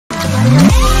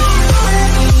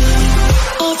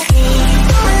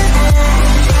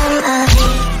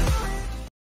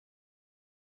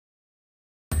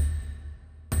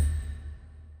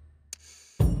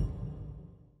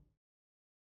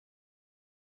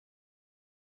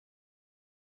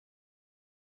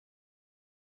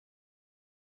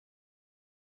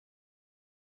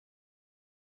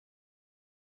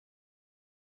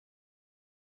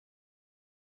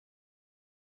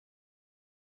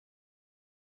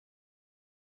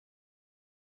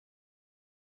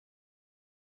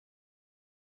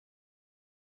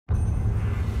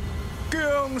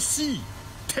Gyeongsi,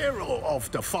 terror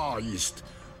of the Far East,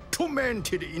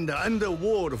 tormented in the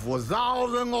underworld for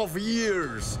thousands of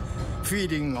years,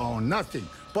 feeding on nothing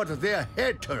but their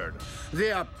hatred,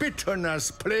 their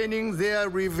bitterness, planning their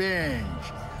revenge.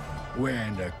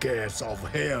 When the gates of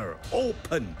hell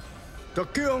open, the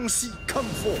Gyeongsi come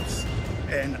forth,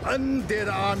 an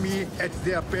undead army at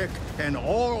their back and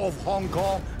all of Hong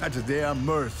Kong at their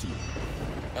mercy.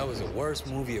 That was the worst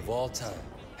movie of all time.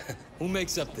 Who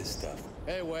makes up this stuff?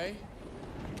 Hey, Wei.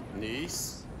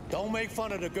 Niece, don't make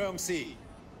fun of the Gyeongsi.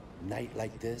 Night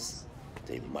like this,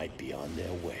 they might be on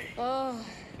their way. Oh,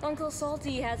 Uncle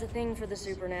Salty has a thing for the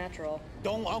supernatural.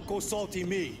 Don't Uncle Salty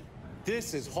me.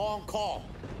 This is Hong Kong.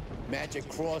 Magic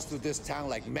crawls through this town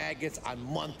like maggots on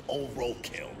month-old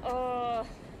roadkill.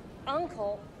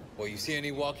 Uncle? Well, you see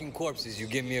any walking corpses, you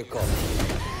give me a call.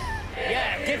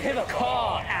 Yeah, give him a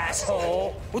call,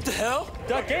 asshole! What the hell?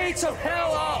 The gates of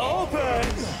hell are open!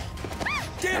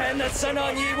 And the Sun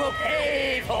On Yi will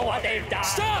pay for what they've done!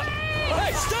 Stop!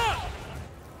 Hey, stop!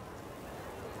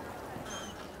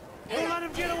 Don't let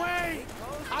him get away!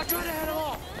 I'll try to head him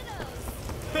off!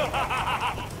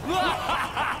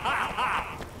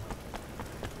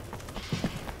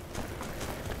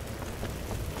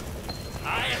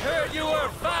 I heard you were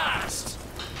fast!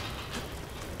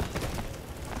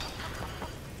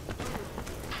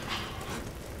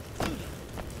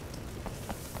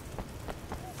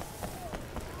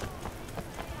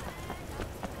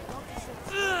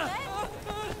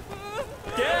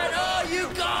 Get all you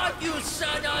got, you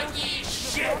Sun On Yi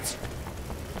shit!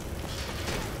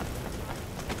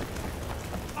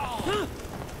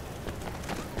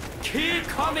 Keep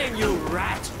coming, you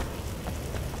rat!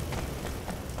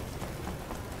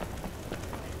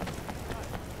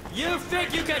 You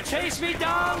think you can chase me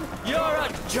down? You're a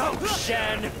joke,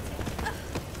 Shen!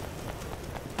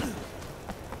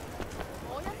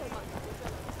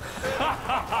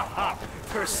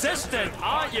 Persistent,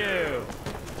 aren't you?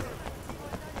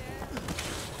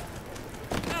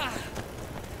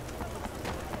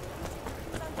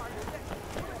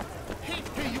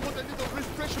 Hey, you want a little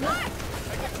refreshment?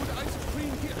 I got good ice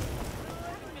cream here.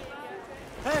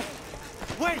 Hey!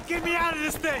 Wait, get me out of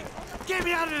this thing! Get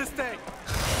me out of this thing!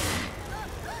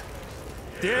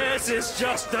 This is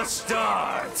just the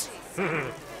start!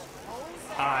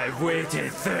 I've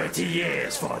waited 30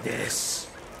 years for this.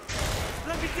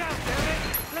 Let me down, damn it!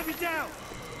 Let me down!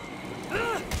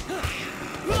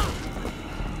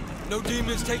 No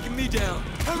demon's taking me down.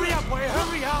 Hurry up, Wei!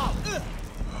 Hurry up!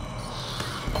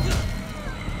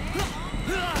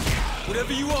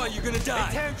 Whatever you are, you're gonna die.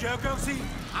 Hey, Tam Joko, see,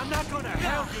 I'm not gonna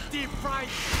help you deep-fried,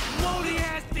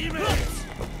 moldy-ass demons!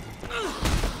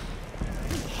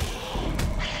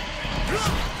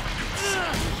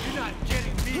 You're not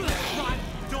getting me, that rotten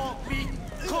dog meat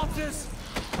corpses!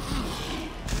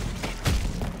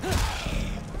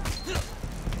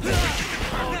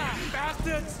 Oh,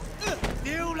 bastards!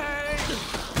 New lane!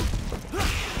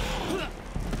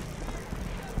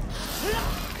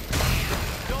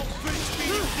 Don't finish me,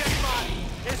 dead body!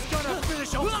 It's gonna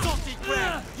finish on salty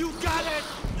crab! You got it!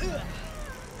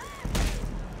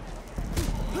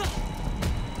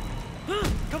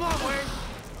 Come on, Wei!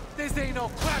 This ain't no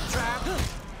claptrap!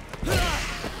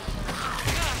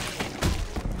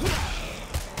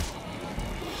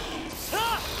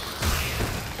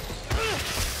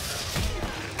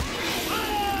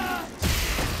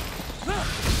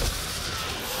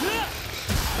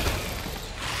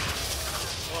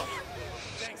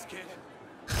 Thanks, kid.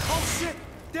 Oh shit!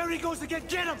 There he goes again!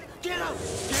 Get him! Get him!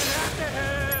 Get after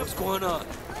him! What's going on?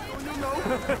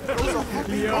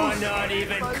 You're not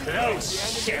even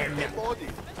close, Shen! Body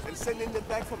and sending them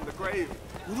back from the grave.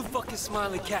 Who the fuck is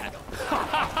Smiley Cat?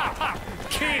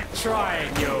 Keep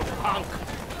trying, you punk!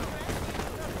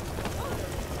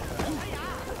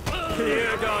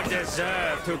 You don't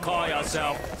deserve to call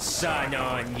yourself Sun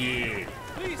On Yi.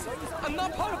 Please, I'm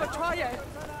not part of a triad.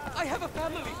 I have a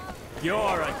family.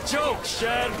 You're a joke,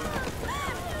 Shen!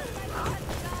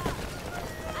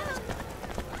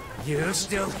 You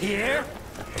still here?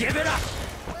 Give it up!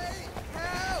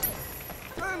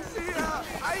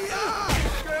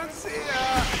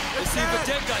 Let's see if a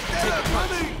dead guy can take a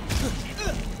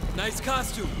punch. Nice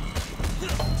costume.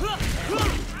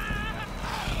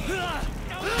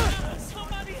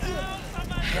 Somebody help!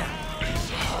 Somebody help!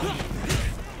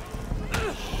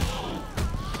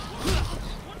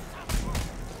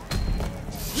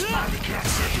 Smiley Cat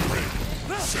set you in.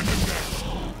 Send him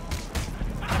down.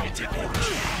 I take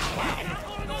orders.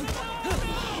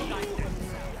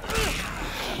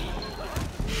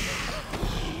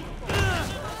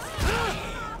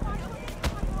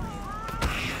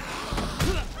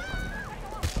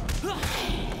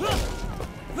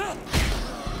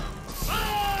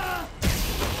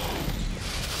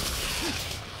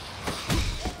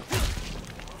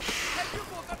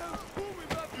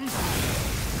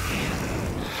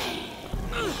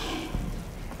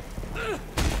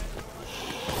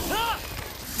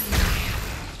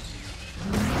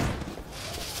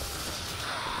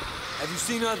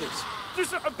 seen others?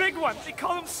 There's a big one. They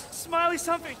call him Smiley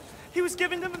something. He was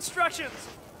giving them instructions.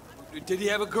 Did he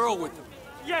have a girl with him?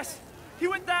 Yes, he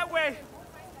went that way.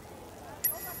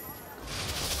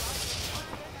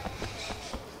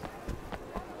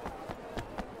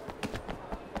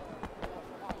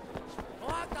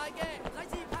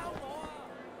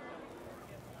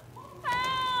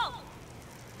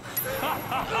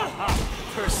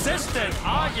 Persistent,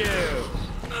 are you?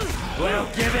 Well,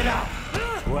 give it up.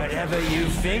 Whatever you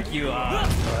think you are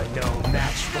no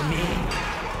match for me.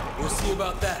 We'll see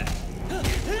about that.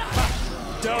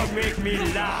 Don't make me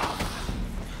laugh.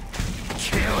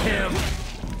 Kill him.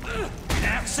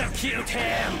 Execute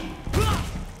him.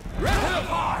 Rip him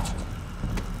apart.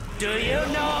 Do you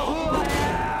know who I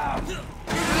am?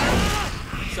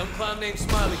 Some clown named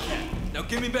Smiley Cat. Now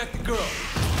give me back the girl.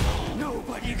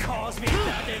 Nobody calls me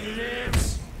that and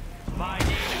lives. My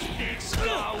name is Big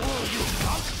Scar Wu, you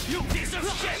punk, you piece of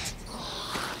shit!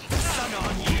 Son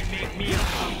on ye make me a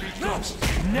hungry ghost.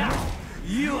 Now,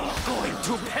 you are going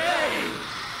to pay!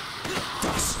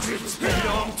 The streets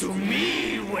belong to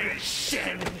me, Wei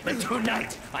Shen. But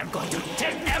tonight, I'm going to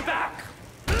take them back!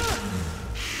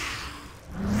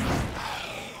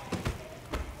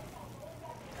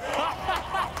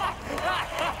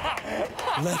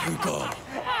 Let her go.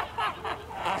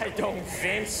 I don't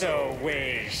think so,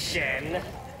 Wei Shen.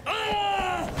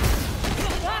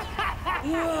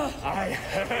 I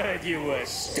heard you were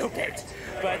stupid,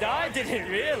 but I didn't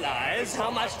realize how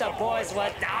much the boys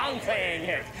were downplaying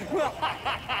it.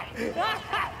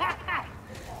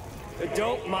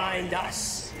 Don't mind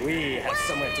us. We have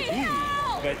somewhere to be,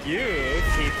 but you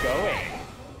keep going.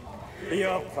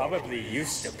 You're probably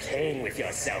used to playing with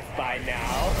yourself by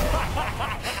now.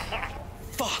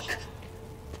 Fuck.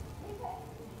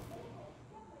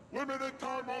 Limited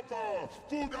time offer!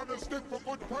 Food on the stick for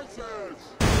good prices!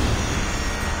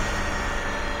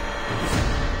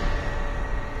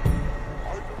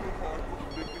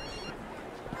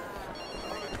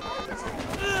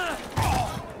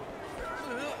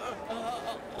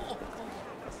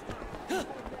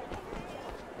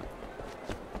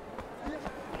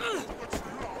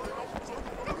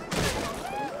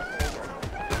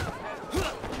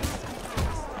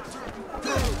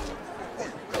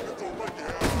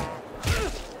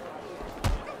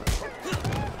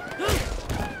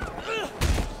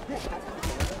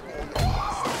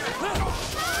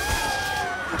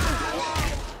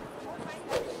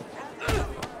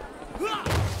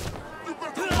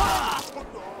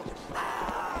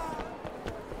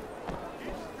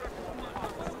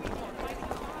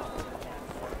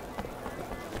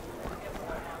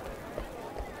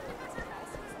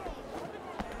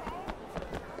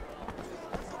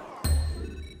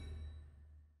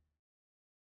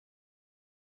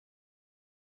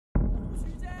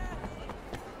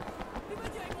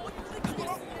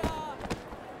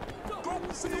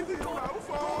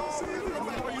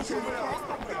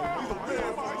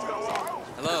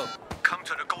 Hello? Come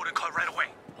to the Golden Car right away.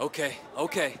 Okay,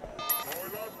 okay.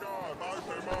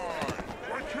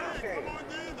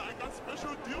 I got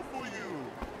special deal for you.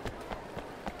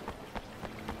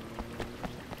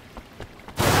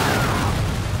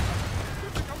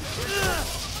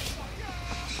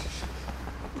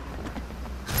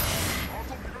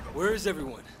 Where is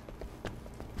everyone?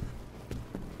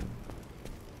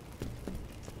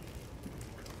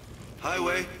 Hi,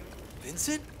 Wei.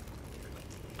 Vincent?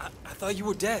 I thought you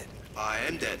were dead. I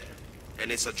am dead.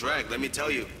 And it's a drag, let me tell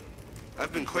you.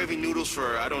 I've been craving noodles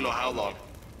for I don't know how long.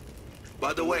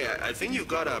 By the way, I think you've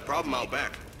got a problem out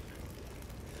back.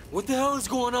 What the hell is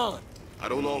going on? I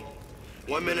don't know.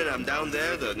 One minute I'm down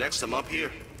there, the next I'm up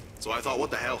here. So I thought, what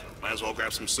the hell? Might as well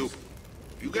grab some soup.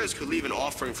 You guys could leave an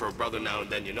offering for a brother now and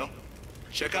then, you know?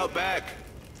 Check out back.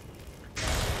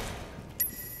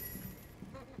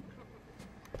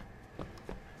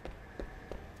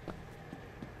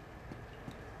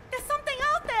 There's something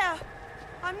out there!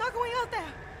 I'm not going out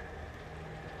there.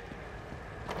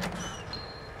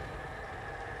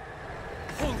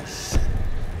 Holy shit!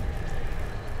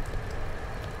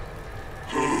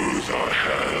 Who the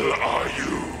hell are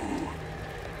you?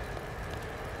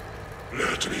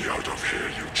 Let me out of here,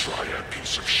 you Triad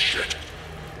piece of shit.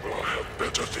 I have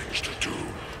better things to do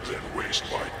than waste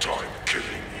my time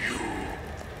killing you.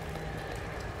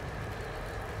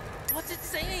 What's it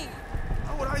saying?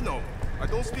 How would I know? I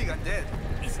don't speak undead.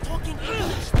 It's talking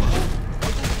English.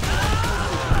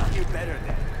 You better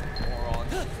than, moron.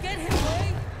 Get him,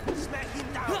 Wei! Smack him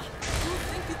down. You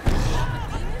think you can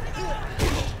stop a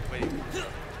demon? Wait.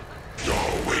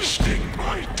 You're wasting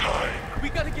my time. We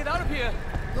gotta get out of here.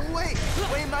 No way.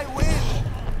 Wei might win.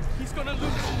 He's gonna lose.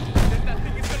 Then that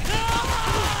thing is gonna...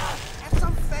 Have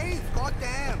some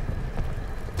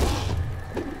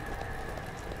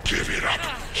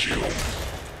Got you.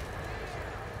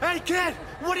 Hey, kid!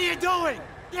 What are you doing?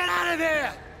 Get out of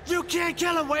there! You can't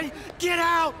kill him, Wei! Get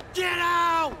out! Get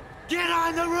out! Get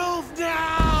on the roof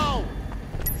now!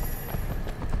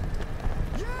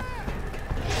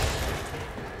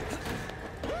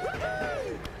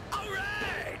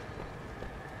 Alright!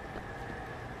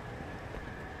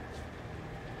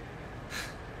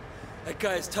 That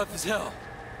guy is tough as hell.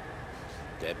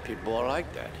 Dead people are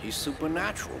like that. He's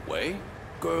supernatural, Wei.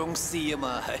 僵屍啊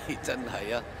嘛，係真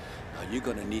係啊！ Now you're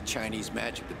gonna need Chinese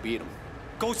magic to beat him.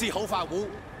 Go see Ho Fa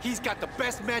Wu. He's got the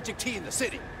best magic tea in the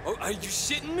city. Oh, are you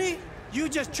shitting me? You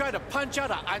just try to punch out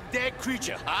an undead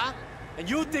creature, huh? And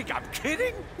you think I'm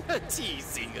kidding? 黐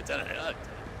線嘅真係啊！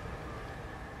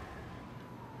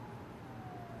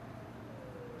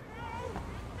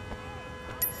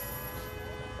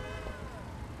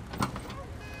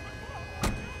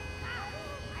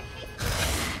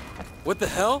 What the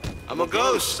hell? I'm a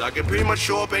ghost. I can pretty much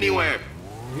show up anywhere.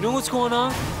 You know what's going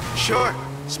on? Sure.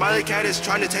 Smiley Cat is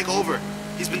trying to take over.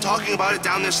 He's been talking about it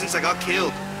down there since I got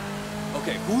killed.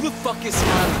 Okay, who the fuck is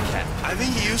Smiley Cat? I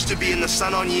think he used to be in the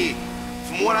Sun on Yi.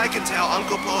 From what I can tell,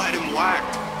 Uncle Po had him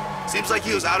whacked. Seems like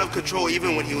he was out of control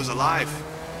even when he was alive.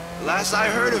 Last I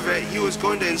heard of it, he was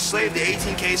going to enslave the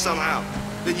 18K somehow,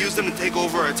 then use them to take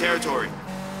over our territory.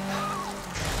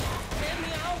 Get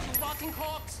me out, you rotting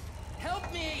corpse!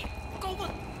 Help me! Go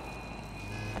on!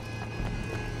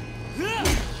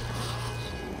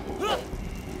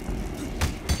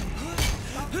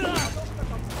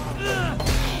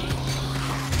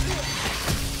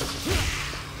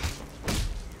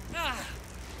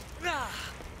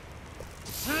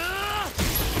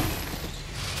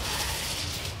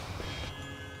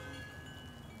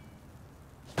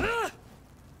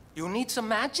 You need some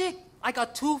magic? I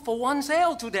got 2 for 1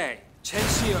 sale today.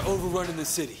 Chen-Shi are overrunning the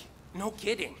city. No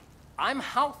kidding. I'm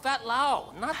Hao Fat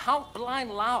Lao, not Hao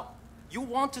Blind Lao. You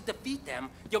want to defeat them,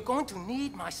 you're going to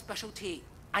need my specialty.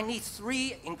 I need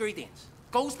 3 ingredients.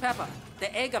 Ghost pepper,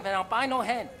 the egg of an albino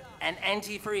hen, and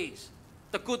antifreeze.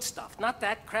 The good stuff, not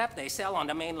that crap they sell on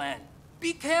the mainland.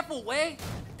 Be careful, Wei.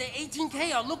 The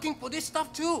 18K are looking for this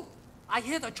stuff too. I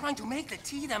hear they're trying to make the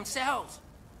tea themselves.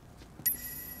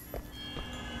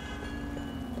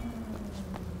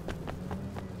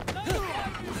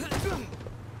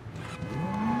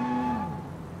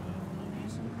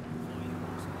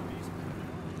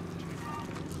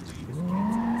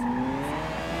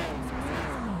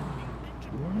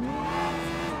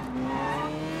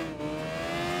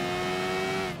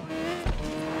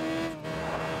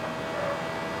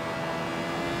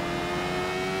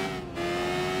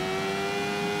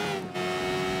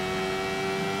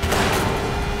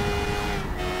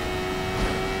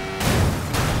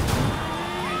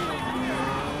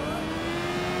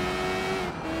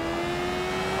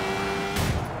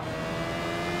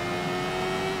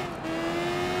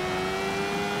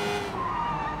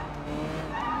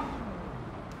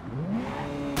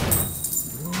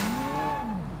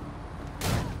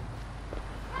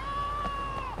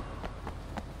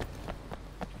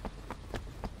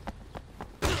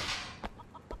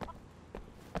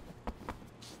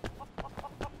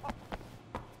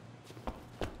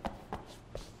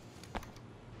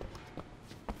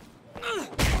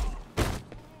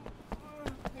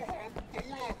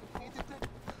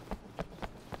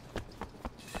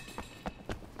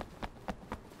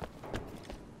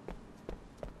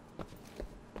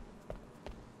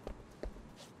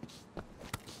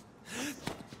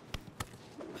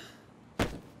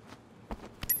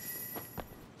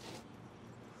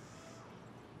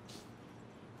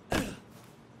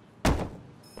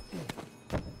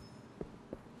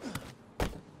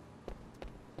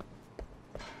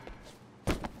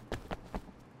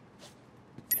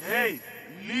 Hey,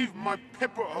 leave my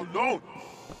pepper alone!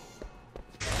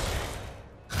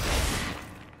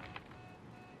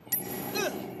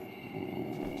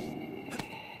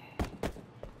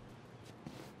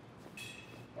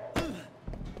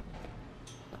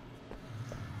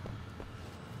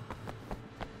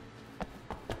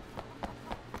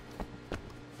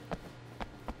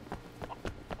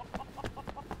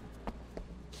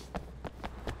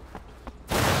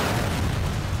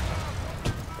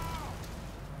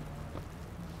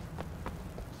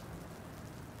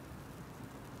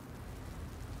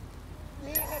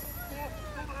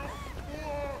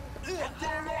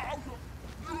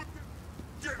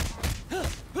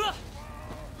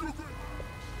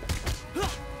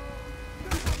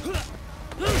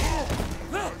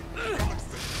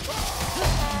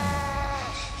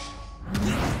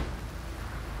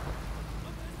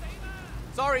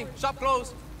 Sorry, shop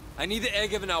closed. I need the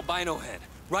egg of an albino hen,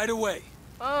 right away.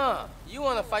 Ah, you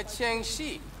wanna fight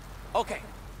Chen-Shi? Okay,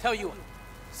 tell you what.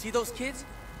 See those kids?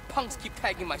 Punks keep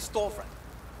tagging my storefront.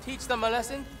 Teach them a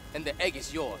lesson, and the egg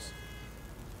is yours.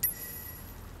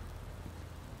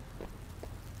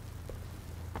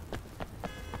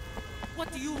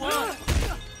 What do you want?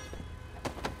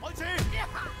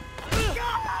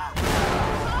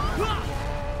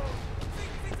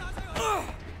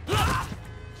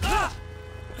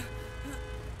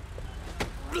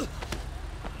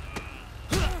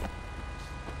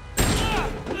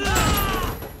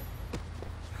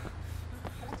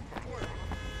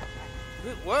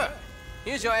 Good work.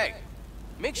 Here's your egg.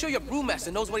 Make sure your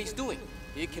brewmaster knows what he's doing.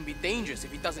 It can be dangerous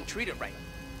if he doesn't treat it right.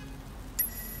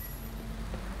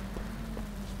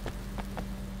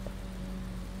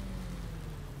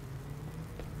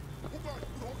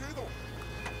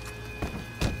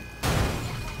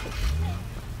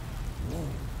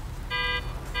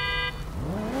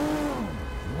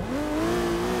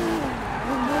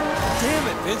 Damn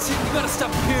it, Vincent. You gotta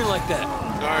stop appearing like that.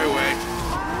 Sorry,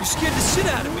 Wei. You scared the shit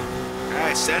out of me.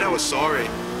 I said I was sorry.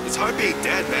 It's hard being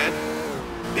dead, man.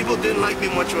 People didn't like me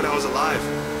much when I was alive.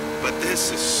 But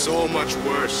this is so much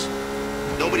worse.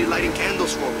 Nobody lighting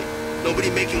candles for me. Nobody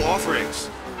making offerings.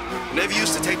 Never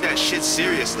used to take that shit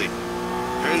seriously.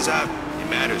 Turns out, it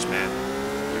matters, man.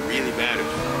 It really matters.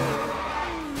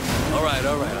 All right,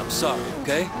 I'm sorry,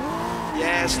 okay?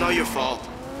 Yeah, it's not your fault.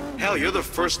 Hell, you're the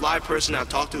first live person I've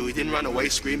talked to who didn't run away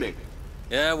screaming.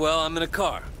 Yeah, well, I'm in a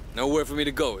car. Nowhere for me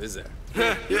to go, is there?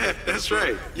 Yeah, that's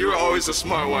right. You were always a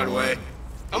smart one, Wei.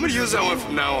 I'm gonna use that one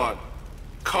from now on.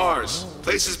 Cars.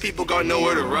 Places people got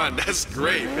nowhere to run. That's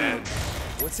great, man.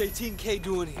 What's 18K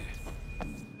doing here?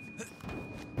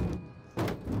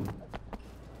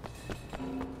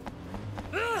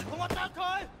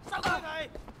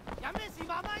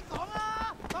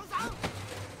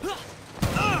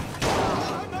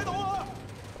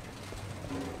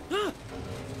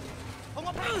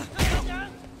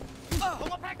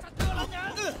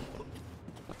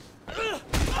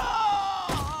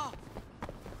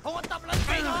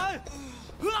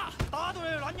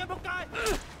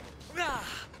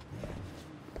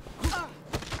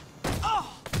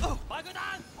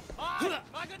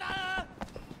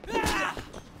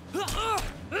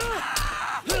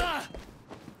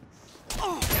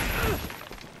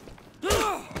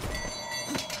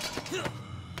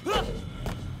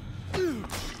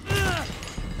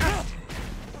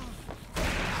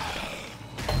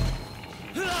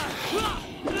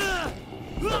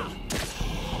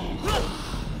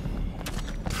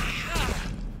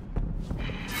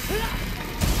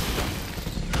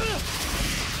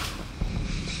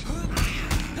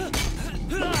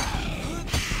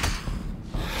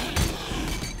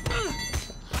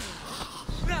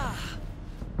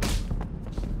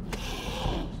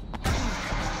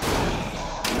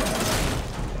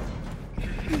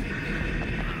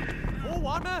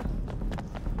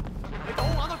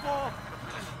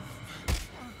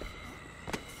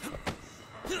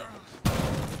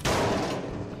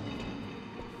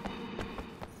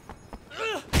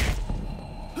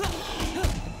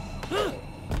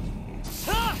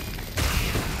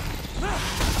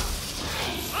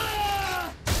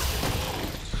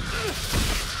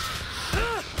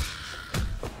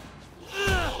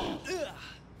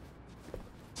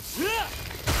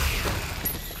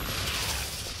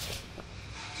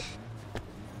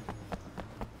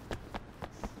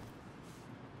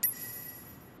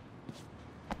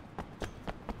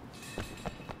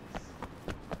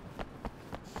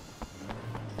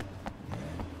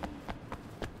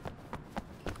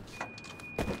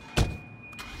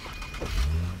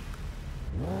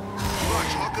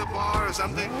 Bar or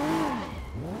something?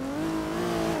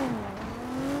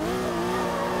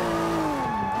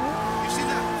 You see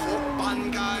that pork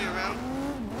bun guy around?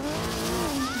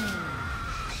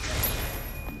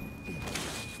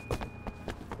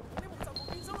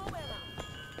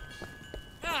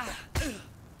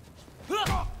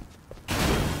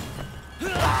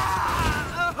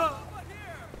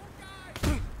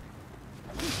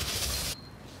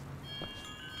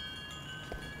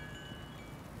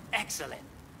 Excellent.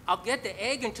 I'll get the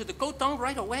egg into the goat dung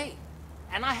right away.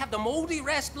 And I have the moldy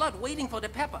rest blood waiting for the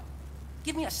pepper.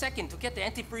 Give me a second to get the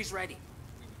antifreeze ready.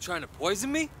 You trying to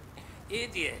poison me?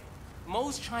 Idiot.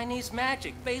 Most Chinese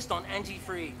magic based on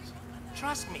antifreeze.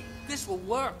 Trust me, this will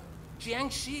work.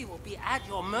 Jiangxi will be at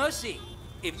your mercy.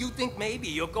 If you think maybe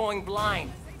you're going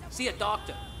blind, see a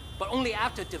doctor. But only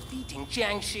after defeating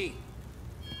Jiangxi.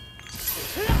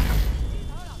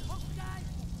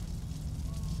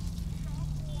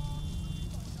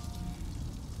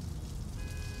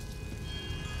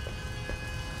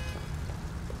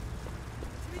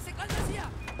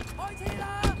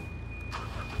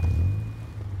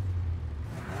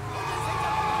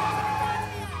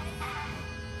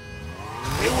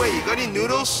 got any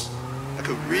noodles? I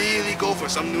could really go for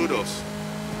some noodles.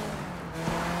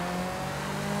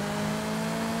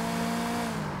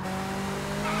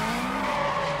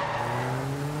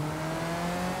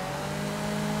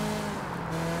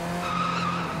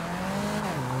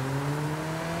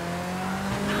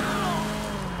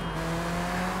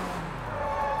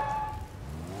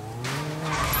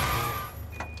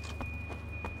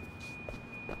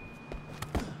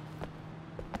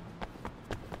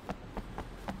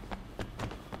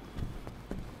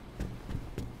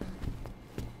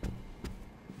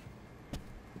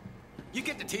 You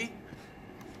get the tea?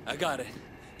 I got it.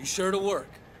 You sure it'll work?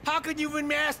 How can you even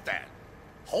mask that?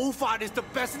 Whole fight is the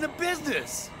best in the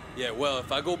business. Yeah, well,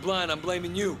 if I go blind, I'm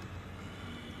blaming you.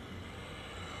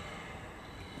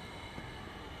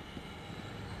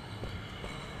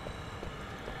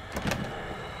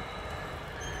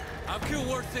 I've killed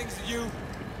worse things than you.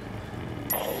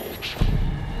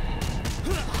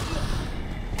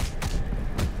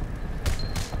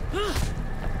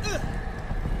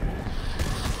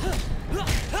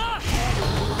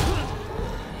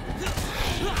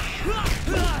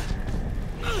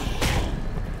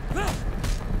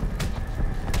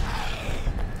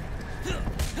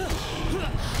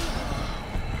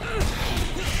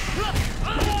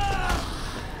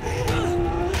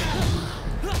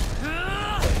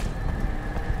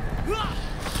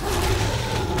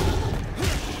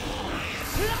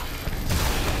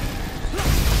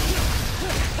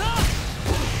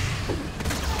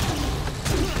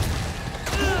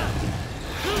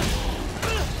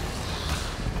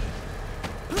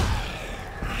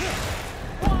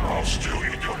 I'll still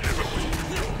eat your liver with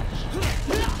noodles.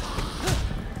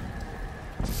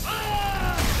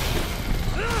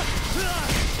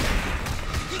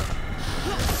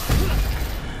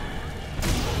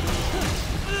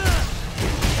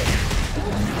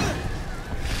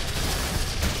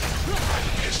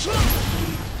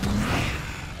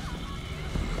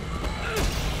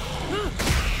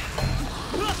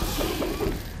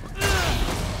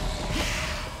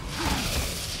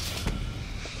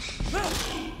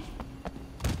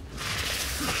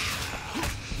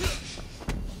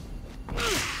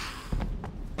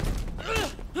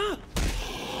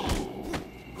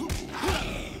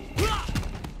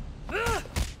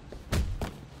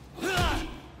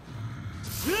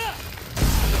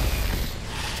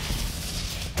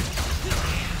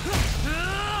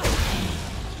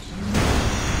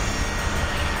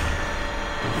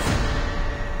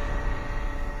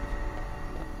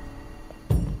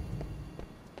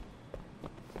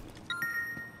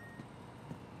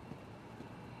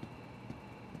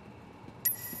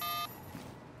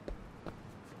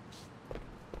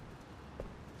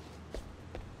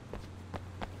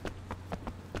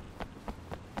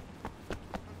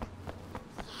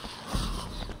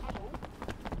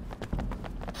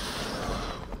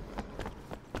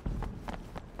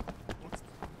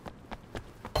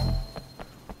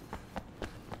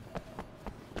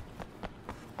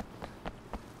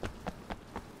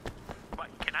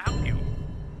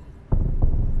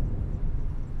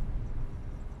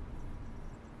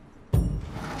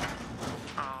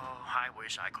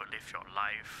 I could live your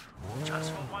life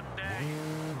just for one day.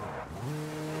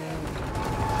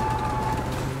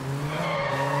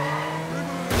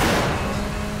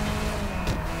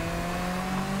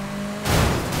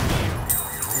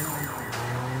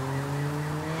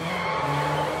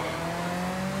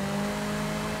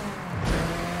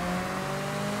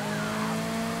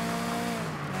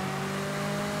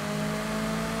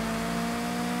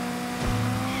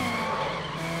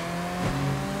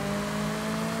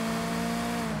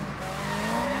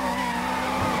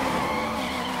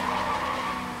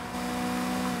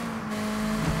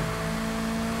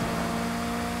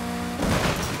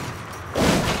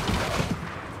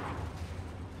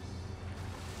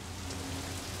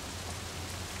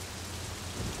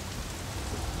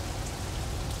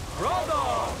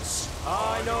 Brothers,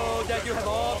 I know that you have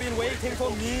all been waiting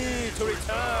for me to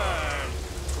return.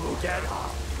 Together,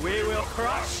 we will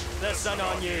crush the Sun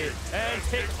On Yi and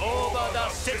take over the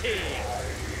city.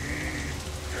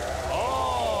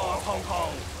 All of Hong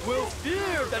Kong will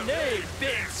fear the name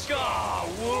Big Scar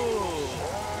Wu.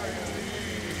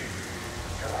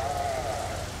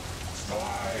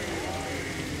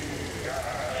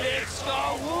 Big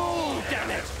Scar Wu, damn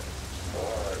it!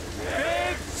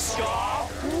 Big Scar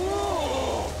Wu!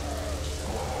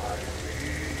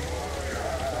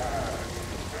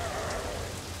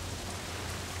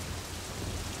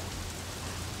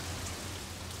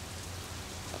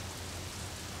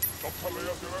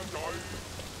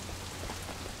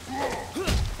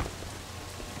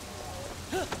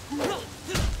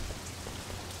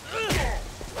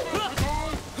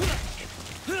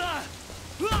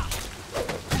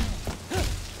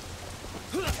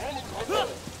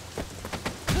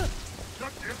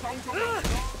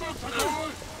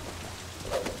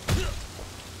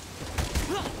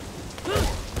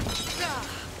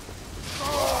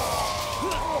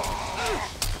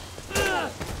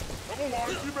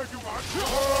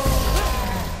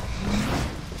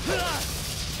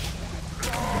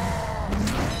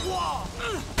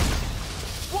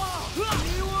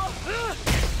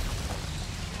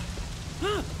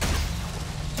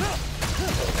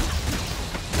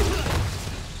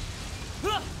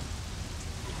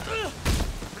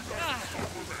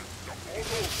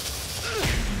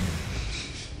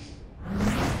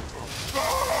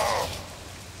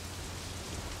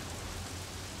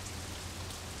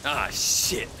 Ah,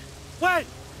 shit. Wait!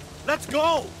 Let's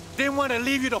go! Didn't want to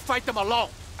leave you to fight them alone.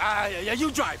 Yeah, you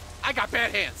drive. I got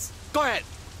bad hands. Go ahead.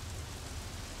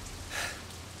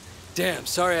 Damn,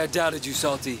 sorry I doubted you,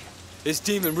 Salty. This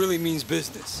demon really means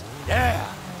business.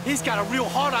 Yeah, he's got a real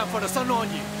hard-on for the Sun On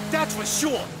Yi. That's for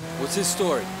sure. What's his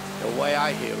story? The way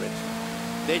I hear it,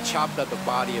 they chopped up the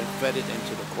body and fed it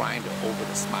into the grinder over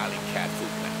the smiling cat food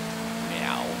plant.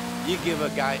 Meow. You give a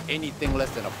guy anything less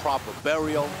than a proper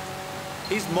burial,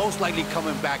 he's most likely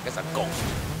coming back as a ghost.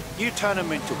 You turn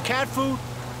him into cat food,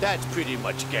 that's pretty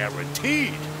much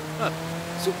guaranteed. Huh.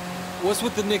 So, what's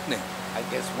with the nickname? I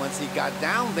guess once he got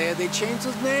down there, they changed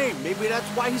his name. Maybe that's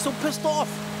why he's so pissed off.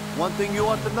 One thing you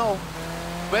ought to know,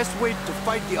 best way to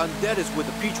fight the undead is with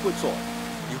a peachwood sword.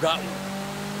 You got one?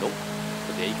 Nope,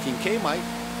 but the 18K might.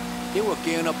 They were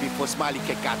gearing up before Smiley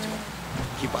Cat got to him.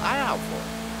 Keep an eye out for him.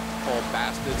 Poor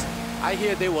bastards. I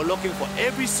hear they were looking for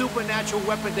every supernatural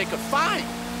weapon they could find.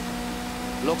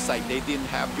 Looks like they didn't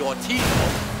have your teeth,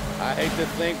 though. I hate to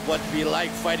think what'd be like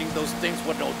fighting those things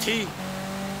with no teeth.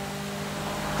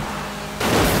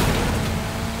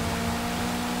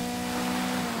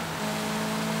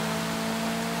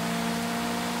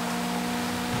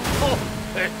 Oh,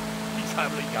 hey, he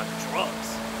probably got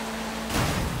drugs.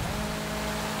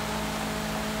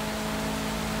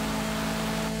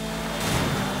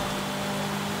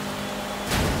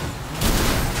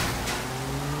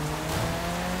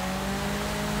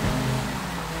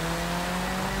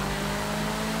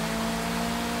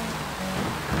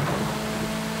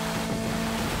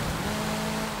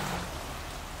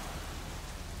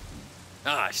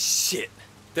 Ah, shit.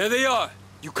 There they are.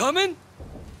 You coming?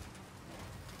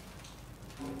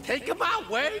 Take him out,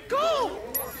 Wei! Go!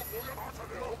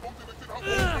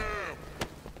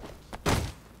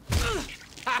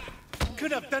 Ha!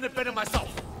 Could have done it better myself.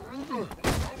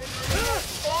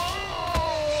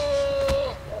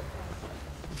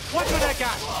 Watch for that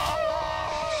guy!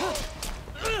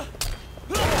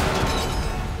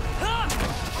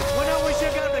 When I wish I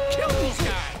got to kill these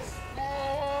guys!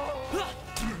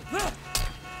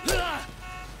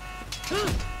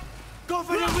 Go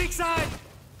for the weak side!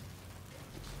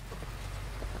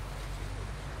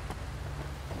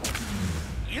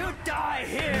 You die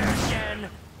here, Shen!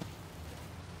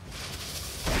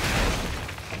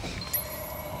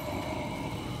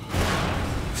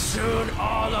 Soon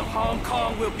all of Hong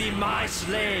Kong will be my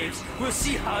slaves. We'll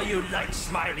see how you like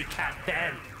Smiley Cat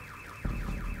then.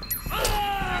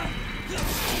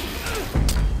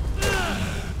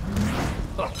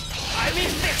 I mean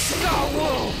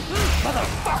fictional,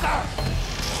 motherfucker!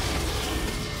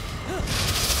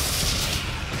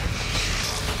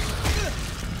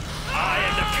 I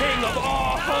am the king of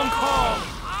all Hong Kong!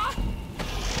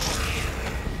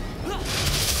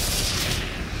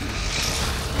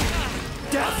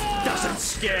 Death doesn't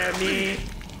scare me!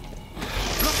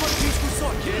 Look for the peaceful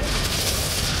sword, kid!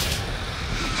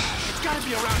 It's gotta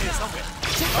be around here somewhere.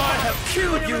 I have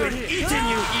killed you and eaten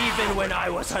you even when I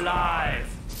was alive!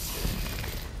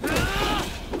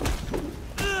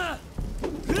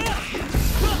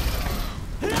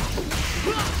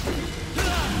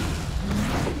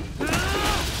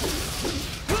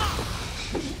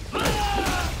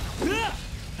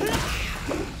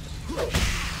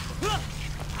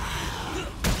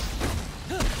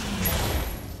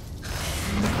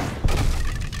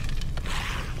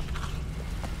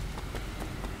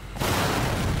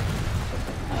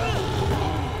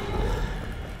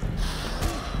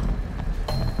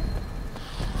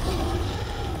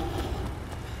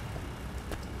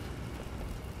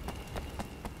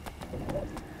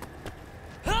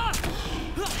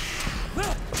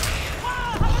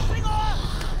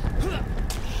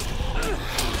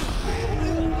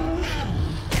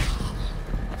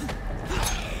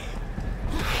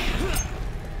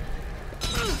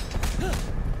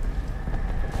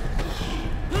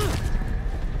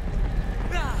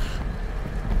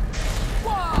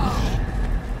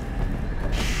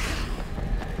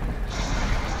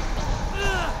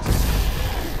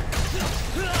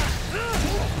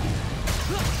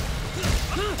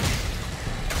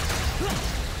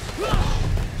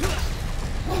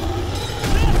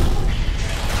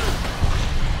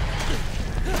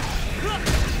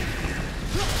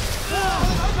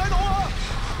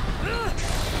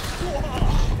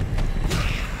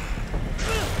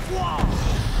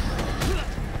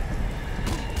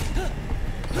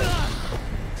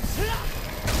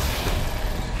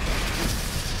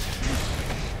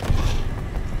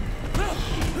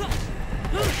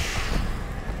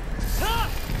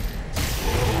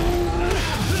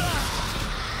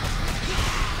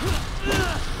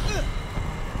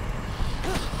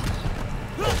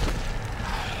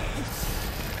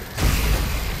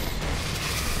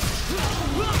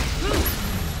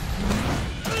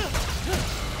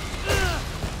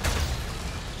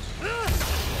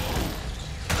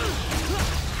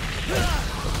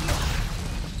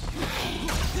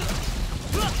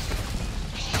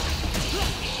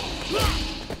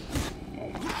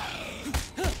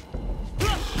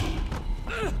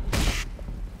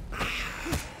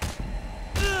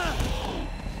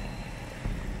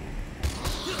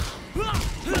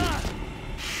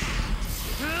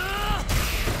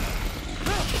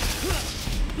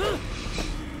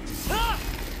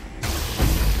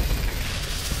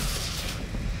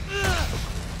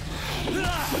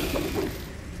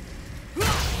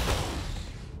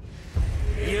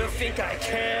 think I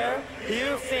care?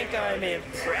 You think I'm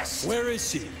impressed? Where is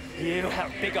she? You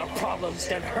have bigger problems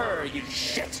than her, you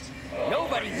shit.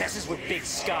 Nobody messes with Big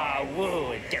Scar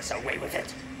Wu and gets away with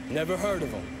it. Never heard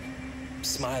of him.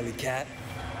 Smiley cat.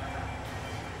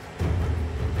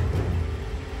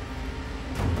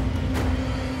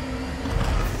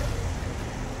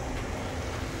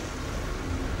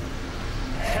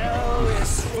 Hell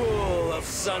is full of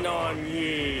Sun On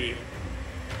Yi.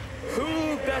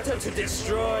 Who better to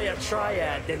destroy a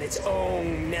triad than its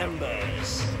own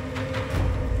members?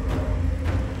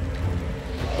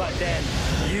 But then,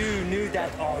 you knew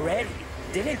that already,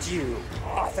 didn't you,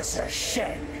 Officer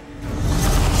Shen?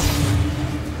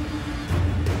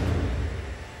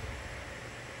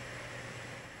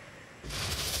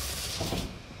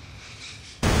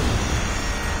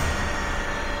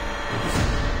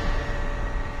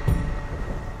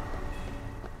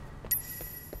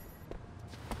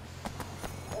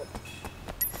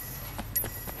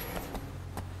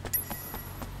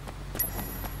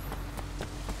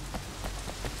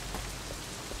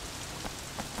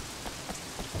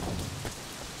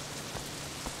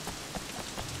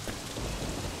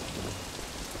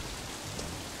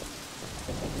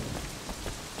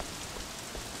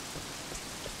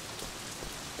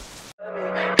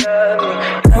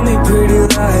 Tell me pretty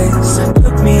lies,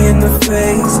 look me in the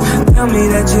face. Tell me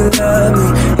that you love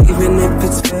me, even if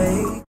it's fake.